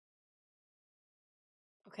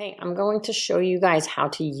Okay, I'm going to show you guys how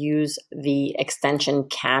to use the extension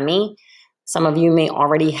Kami. Some of you may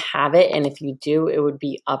already have it, and if you do, it would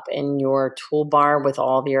be up in your toolbar with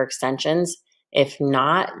all of your extensions. If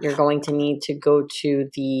not, you're going to need to go to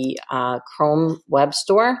the Chrome Web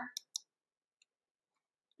Store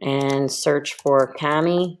and search for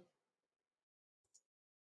Kami.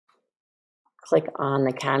 Click on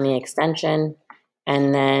the Kami extension.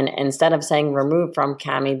 And then instead of saying remove from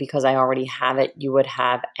Kami, because I already have it, you would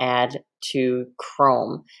have add to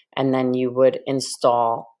Chrome, and then you would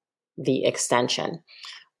install the extension.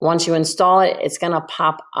 Once you install it, it's going to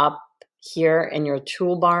pop up here in your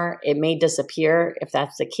toolbar. It may disappear. If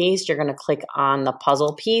that's the case, you're going to click on the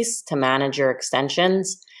puzzle piece to manage your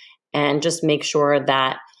extensions and just make sure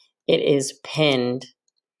that it is pinned.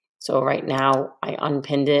 So right now I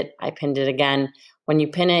unpinned it. I pinned it again. When you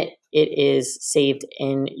pin it, it is saved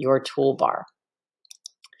in your toolbar.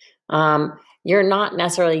 You're not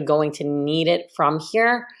necessarily going to need it from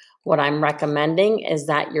here. What I'm recommending is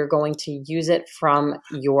that you're going to use it from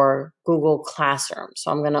your Google Classroom.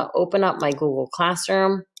 So I'm going to open up my Google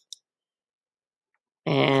Classroom,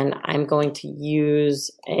 and I'm going to use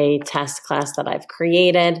a test class that I've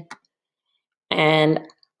created. And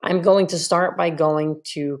I'm going to start by going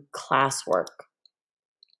to Classwork.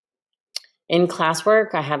 In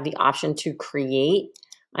Classwork, I have the option to create.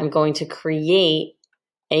 I'm going to create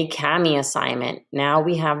a Kami assignment. Now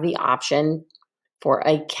we have the option for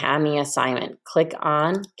a Kami assignment. Click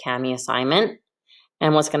on Kami assignment.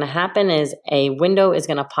 And what's going to happen is a window is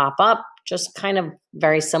going to pop up, just kind of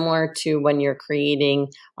very similar to when you're creating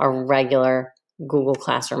a regular Google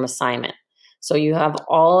Classroom assignment. So you have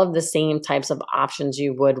all of the same types of options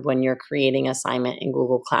you would when you're creating an assignment in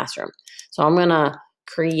Google Classroom. So I'm going to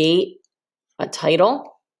create a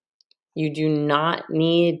title. You do not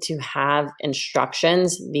need to have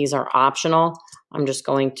instructions. These are optional. I'm just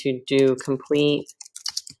going to do complete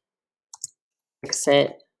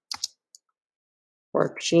Fix-It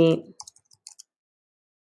worksheet.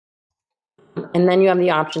 And then you have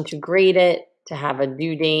the option to grade it, to have a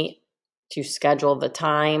due date, to schedule the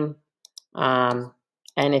time, and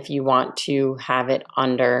if you want to have it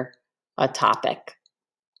under a topic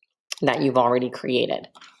that you've already created.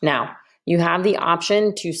 Now, you have the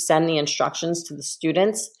option to send the instructions to the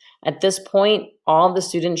students. At this point, all the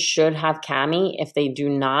students should have Kami. If they do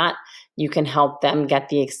not, you can help them get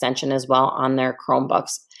the extension as well on their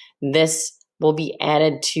Chromebooks. This will be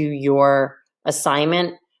added to your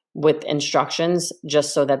assignment with instructions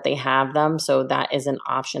just so that they have them. So that is an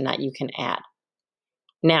option that you can add.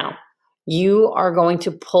 Now, you are going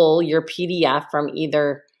to pull your PDF from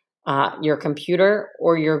either your computer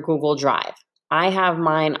or your Google Drive. I have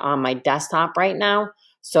mine on my desktop right now,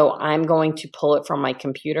 so I'm going to pull it from my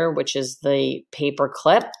computer, which is the paper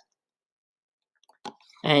clip.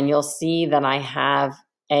 And you'll see that I have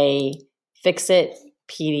a Fix-It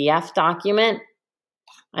PDF document.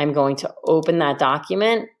 I'm going to open that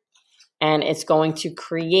document, and it's going to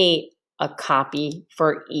create a copy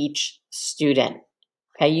for each student.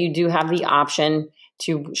 Okay, you do have the option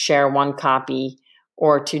to share one copy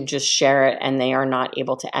or to just share it and they are not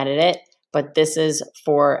able to edit it. But this is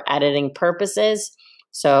for editing purposes.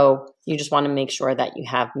 So you just want to make sure that you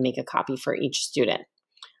make a copy for each student.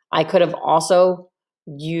 I could have also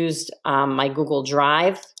used my Google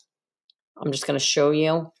Drive. I'm just going to show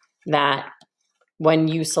you that when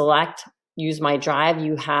you select Use My Drive,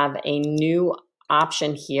 you have a new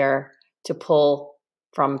option here to pull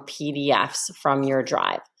from PDFs from your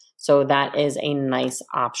drive. So that is a nice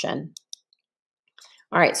option.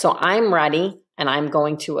 All right, so I'm ready, and I'm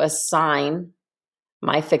going to assign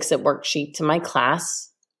my Fix-It worksheet to my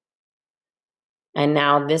class. And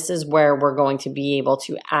now this is where we're going to be able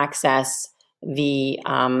to access the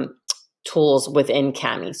tools within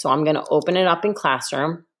Kami. So I'm going to open it up in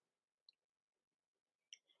Classroom.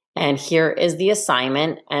 And here is the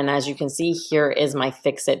assignment. And as you can see, here is my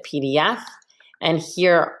Fix-It PDF. And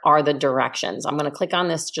here are the directions. I'm going to click on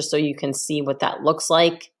this just so you can see what that looks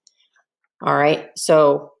like. All right,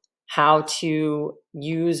 so how to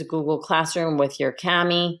use Google Classroom with your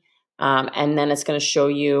Kami. And then it's going to show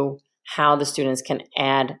you how the students can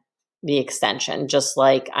add the extension, just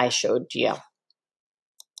like I showed you.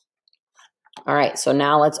 All right, so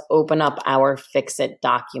now let's open up our Fix-It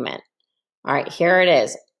document. All right, here it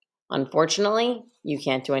is. Unfortunately, you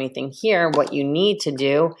can't do anything here. What you need to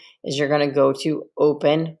do is you're going to go to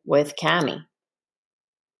Open with Kami.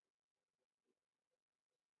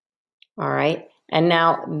 All right, and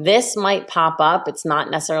now this might pop up. It's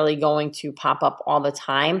not necessarily going to pop up all the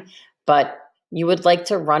time, but you would like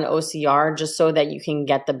to run OCR just so that you can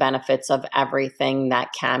get the benefits of everything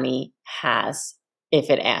that Kami has. if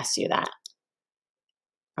it asks you that.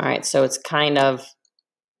 All right, so it's kind of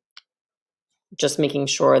just making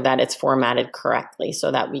sure that it's formatted correctly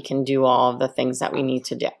so that we can do all of the things that we need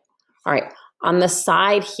to do. All right, on the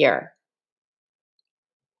side here,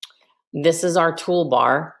 this is our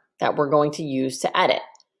toolbar that we're going to use to edit.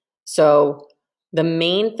 So the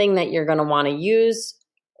main thing that you're going to want to use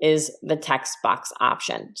is the text box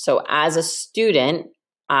option. So as a student,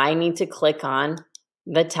 I need to click on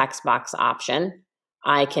the text box option.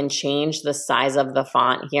 I can change the size of the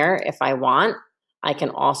font here if I want. I can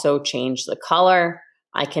also change the color.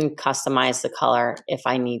 I can customize the color if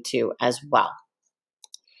I need to as well.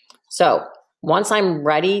 So once I'm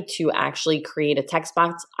ready to actually create a text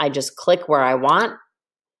box, I just click where I want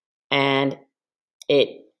and it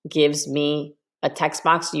gives me a text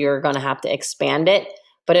box. You're going to have to expand it,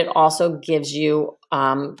 but it also gives you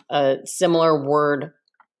a similar word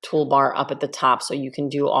toolbar up at the top so you can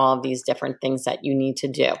do all of these different things that you need to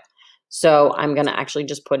do. So I'm going to actually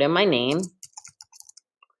just put in my name.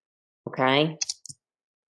 Okay.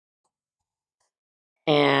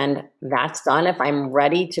 And that's done. If I'm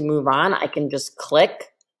ready to move on, I can just click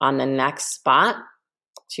on the next spot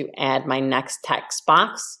to add my next text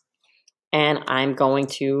box. And I'm going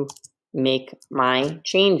to make my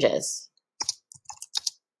changes.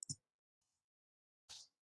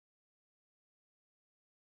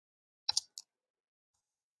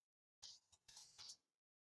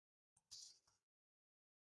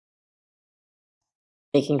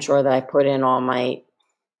 Making sure that I put in all my,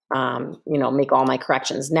 make all my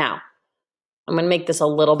corrections. Now, I'm going to make this a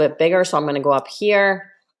little bit bigger. So I'm going to go up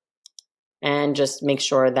here and just make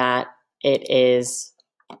sure that it is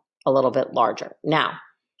a little bit larger. Now,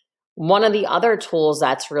 one of the other tools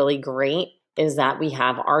that's really great is that we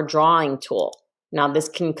have our drawing tool. Now, this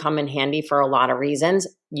can come in handy for a lot of reasons.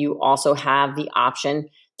 You also have the option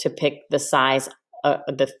to pick the size,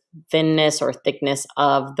 the thinness or thickness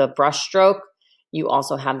of the brush stroke. You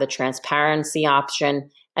also have the transparency option,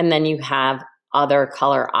 and then you have other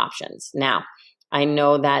color options. Now, I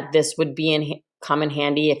know that this would be come in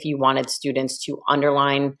handy if you wanted students to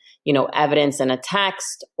underline, evidence in a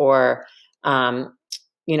text or,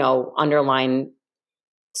 underline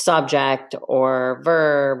subject or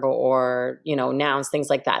verb or, nouns, things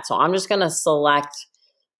like that. So I'm just going to select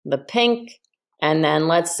the pink. And then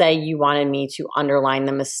let's say you wanted me to underline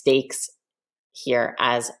the mistakes here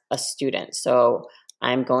as a student. So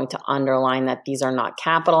I'm going to underline that these are not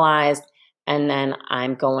capitalized. And then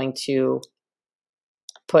I'm going to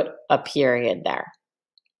put a period there.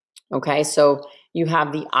 Okay, so you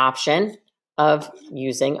have the option of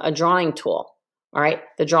using a drawing tool. All right,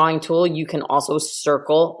 the drawing tool, you can also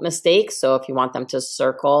circle mistakes. So if you want them to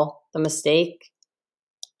circle the mistake,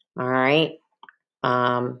 all right,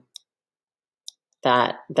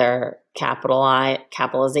 that their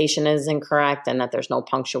capitalization is incorrect and that there's no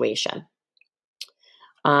punctuation.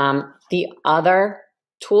 The other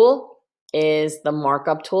tool is the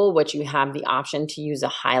markup tool, which you have the option to use a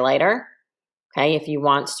highlighter. Okay, if you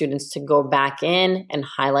want students to go back in and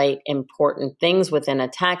highlight important things within a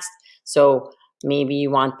text. So maybe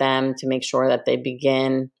you want them to make sure that they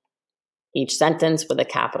begin each sentence with a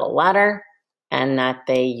capital letter and that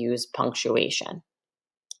they use punctuation.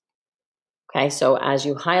 Okay, so as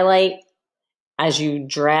you highlight, as you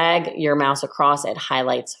drag your mouse across, it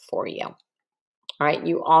highlights for you. All right,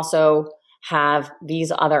 you also have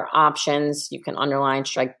these other options. You can underline,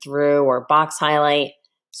 strike through, or box highlight.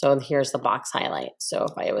 So here's the box highlight. So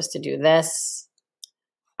if I was to do this,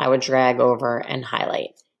 I would drag over and highlight.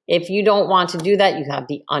 If you don't want to do that, you have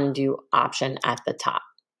the undo option at the top.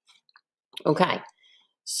 Okay,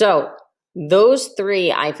 so those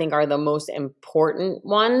three I think are the most important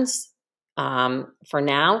ones for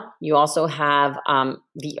now. You also have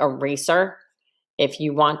the eraser. If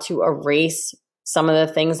you want to erase some of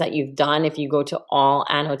the things that you've done, if you go to all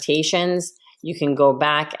annotations, you can go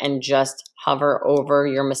back and just hover over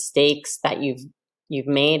your mistakes that you've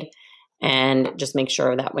made and just make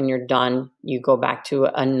sure that when you're done, you go back to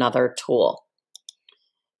another tool.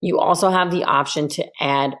 You also have the option to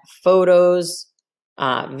add photos,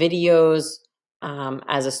 videos,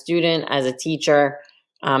 as a student, as a teacher.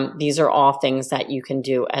 These are all things that you can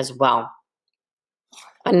do as well.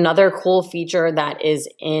 Another cool feature that is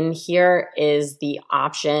in here is the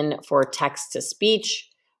option for text to speech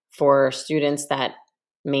for students that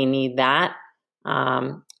may need that.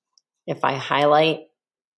 If I highlight,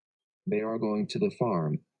 they are going to the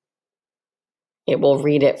farm. It will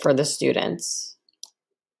read it for the students.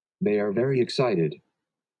 They are very excited.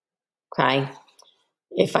 Okay.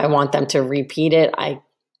 If I want them to repeat it,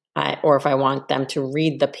 or if I want them to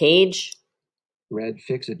read the page. Read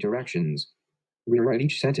fix-it directions. Rewrite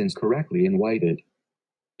each sentence correctly in whited.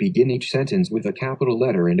 Begin each sentence with a capital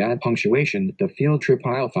letter and add punctuation. The field trip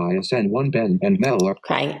I'll send one Ben and Mel are.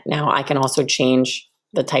 Okay, now I can also change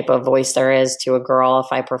the type of voice there is to a girl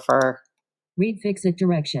if I prefer. Read fix-it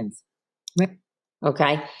directions.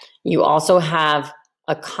 Okay, you also have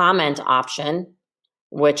a comment option,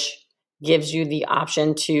 which gives you the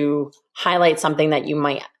option to highlight something that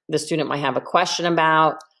the student might have a question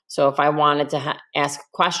about. So if I wanted to ask a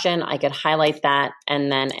question, I could highlight that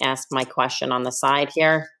and then ask my question on the side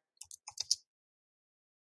here.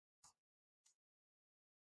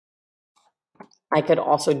 I could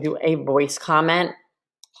also do a voice comment,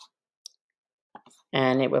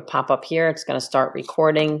 and it would pop up here. It's going to start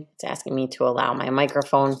recording. It's asking me to allow my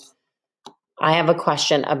microphone. I have a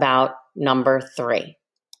question about number 3.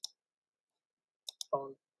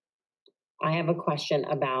 I have a question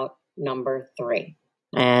about number 3.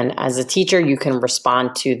 And as a teacher, you can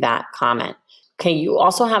respond to that comment. Okay, you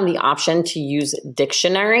also have the option to use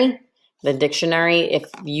dictionary. The dictionary, if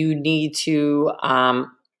you need to,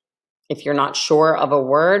 if you're not sure of a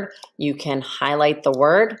word, you can highlight the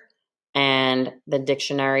word, and the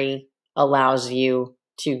dictionary allows you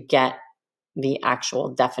to get the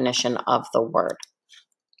actual definition of the word.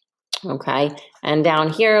 Okay, and down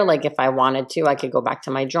here, like if I wanted to, I could go back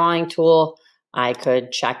to my drawing tool. I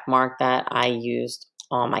could check mark that I used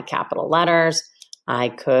all my capital letters. I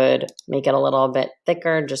could make it a little bit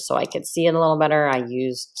thicker just so I could see it a little better. I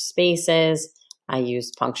used spaces. I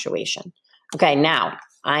used punctuation. Okay, now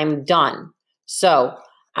I'm done. So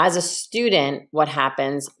as a student, what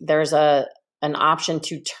happens, there's an option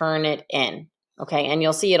to turn it in. Okay, and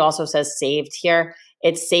you'll see it also says saved here.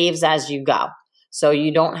 It saves as you go. So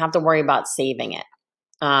you don't have to worry about saving it.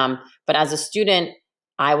 But as a student,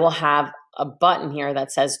 I will have a button here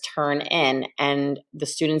that says turn in, and the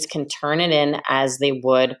students can turn it in as they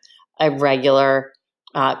would a regular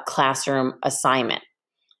classroom assignment.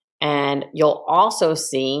 And you'll also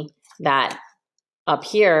see that up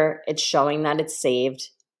here, it's showing that it's saved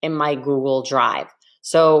in my Google Drive.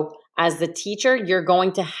 So as the teacher, you're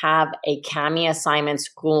going to have a Kami Assignments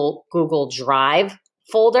Google Drive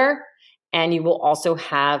folder, and you will also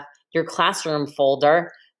have your classroom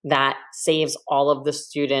folder that saves all of the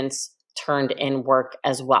students' turned in work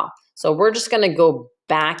as well. So we're just going to go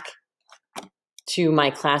back to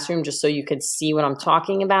my classroom just so you could see what I'm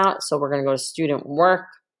talking about. So we're going to go to student work.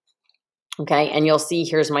 Okay, and you'll see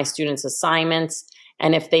here's my students' assignments.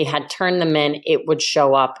 And if they had turned them in, it would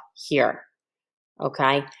show up here.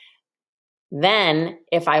 Okay, then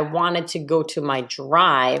if I wanted to go to my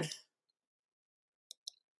drive,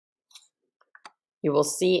 you will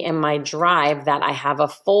see in my drive that I have a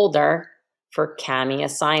folder for Kami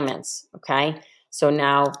assignments, okay? So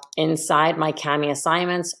now inside my Kami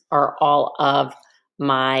assignments are all of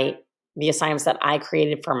the assignments that I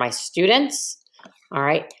created for my students, all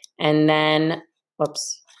right? And then,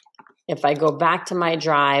 if I go back to my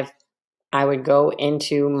drive, I would go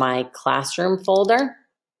into my classroom folder,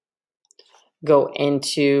 go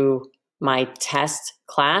into my test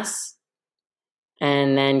class,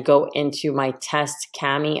 and then go into my test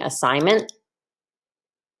Kami assignment.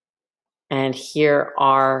 And here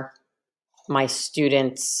are my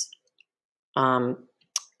students'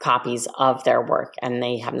 copies of their work. And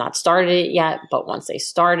they have not started it yet, but once they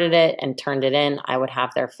started it and turned it in, I would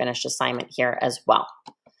have their finished assignment here as well.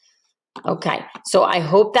 Okay, so I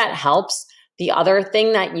hope that helps. The other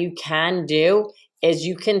thing that you can do is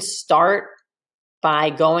you can start by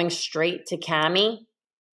going straight to Kami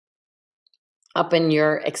up in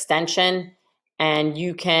your extension, and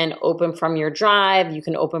you can open from your drive, you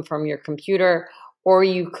can open from your computer, or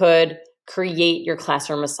you could create your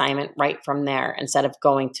classroom assignment right from there instead of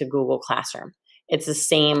going to Google Classroom. It's the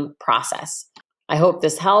same process. I hope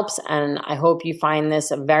this helps, and I hope you find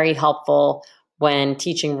this very helpful when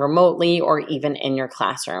teaching remotely or even in your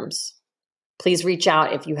classrooms. Please reach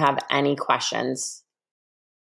out if you have any questions.